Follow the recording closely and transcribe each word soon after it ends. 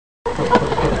A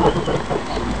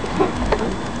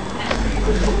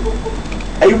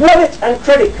wallet and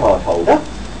credit card holder.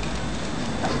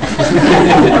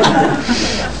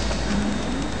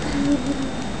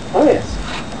 Oh yes.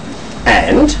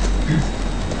 And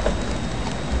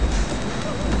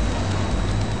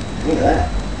look at that.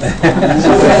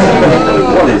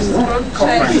 What is that?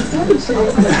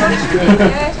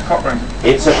 Cock ring.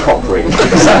 It's a cock ring.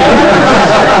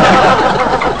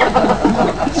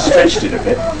 Stretched it a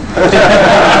bit.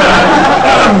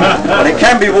 But it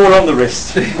can be worn on the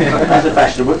wrist as a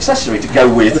fashionable accessory to go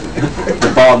with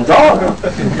the bandana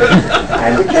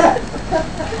and the cap.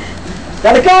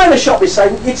 Now the guy in the shop is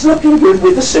saying, it's looking good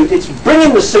with the suit, it's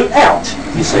bringing the suit out,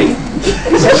 you see.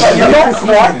 He says, but you're not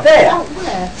quite there.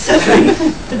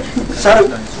 So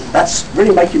that's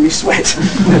really making me sweat.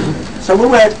 So we'll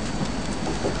wear.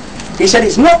 He said,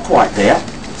 it's not quite there.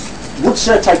 Would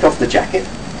sir take off the jacket?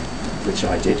 Which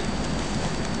I did.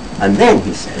 And then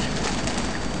he said,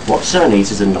 what sir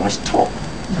needs is a nice top.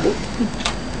 Look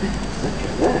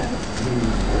at that.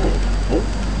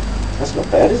 That's not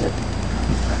bad, is it?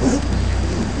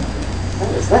 How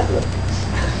does that look?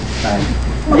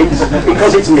 It's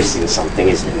because it's missing something,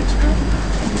 isn't it?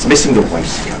 It's missing the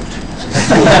waistcoat.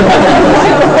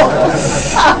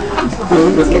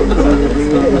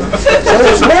 So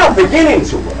it's now beginning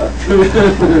to work.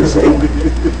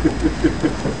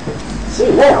 See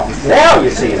now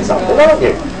you're seeing something, aren't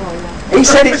you? He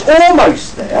said it's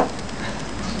almost there.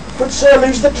 Could sir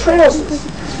lose the trousers?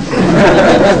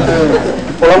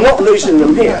 Well, I'm not losing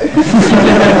them here.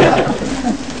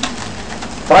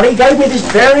 But he gave me this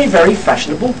very, very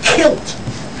fashionable kilt.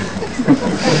 Look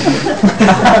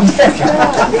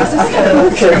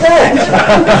at that.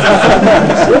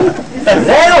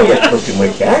 Now you're cooking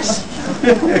with gas.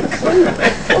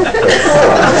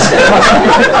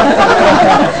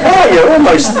 Oh, you're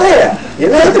almost there. You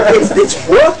know, it's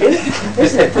working,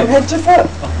 isn't it, from head to foot.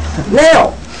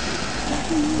 Now,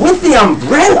 with the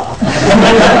umbrella,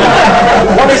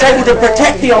 one is able to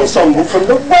protect the ensemble from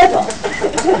the weather.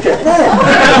 Look at that.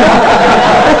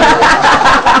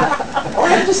 I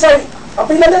have to say, I've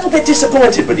been a little bit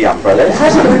disappointed with the umbrella. It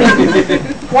hasn't really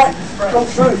quite gone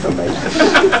through for me.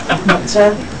 But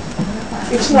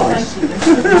it's nice.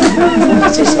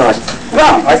 It is nice.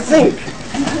 But I think,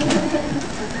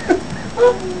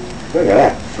 look at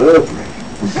that, Burberry.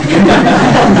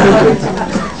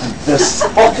 The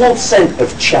bottled scent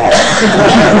of Chad.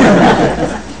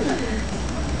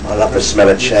 I love the smell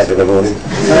of Chad in the morning.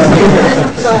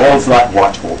 Smells like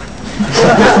White Hawk.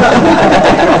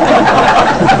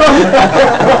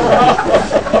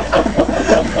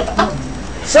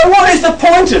 So what is the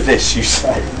point of this, you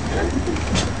say?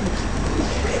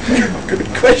 Good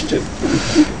question.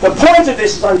 The point of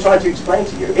this, as I'm trying to explain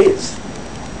to you, is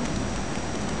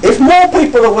if more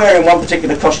people are wearing one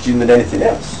particular costume than anything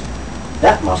else,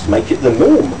 that must make it the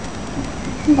norm,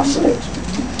 mustn't it?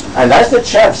 And as the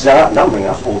chavs are outnumbering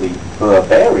us, or the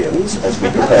barbarians, as we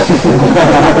prepare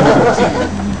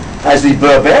as the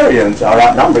barbarians are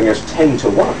outnumbering us 10 to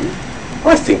 1,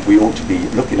 I think we ought to be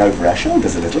looking over our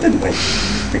shoulders a little, didn't we?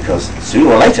 Because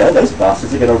sooner or later, those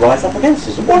bastards are going to rise up against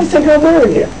us. And what do you think I'm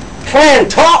wearing here? Clan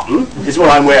tartan is what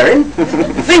I'm wearing.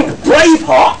 Think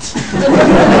Braveheart.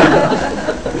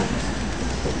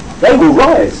 They will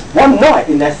rise. One night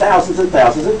in their thousands and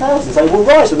thousands and thousands, they will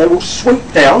rise and they will sweep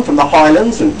down from the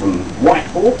Highlands and from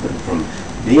Whitehall and from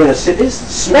the inner cities,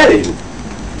 smelling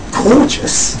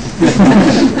gorgeous.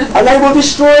 And they will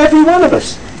destroy every one of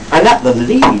us. And at the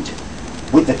lead,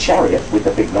 with the chariot, with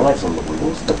the big knives on the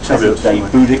wheels, the present day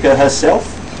Boudica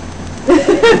herself,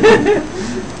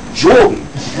 Jordan,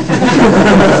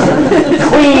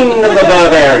 Queen of the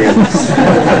Barbarians.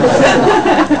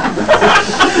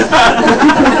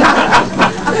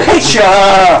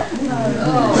 Picture!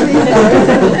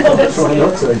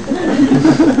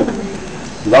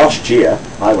 Last year,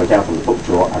 I went out on the book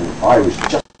tour and I was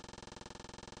just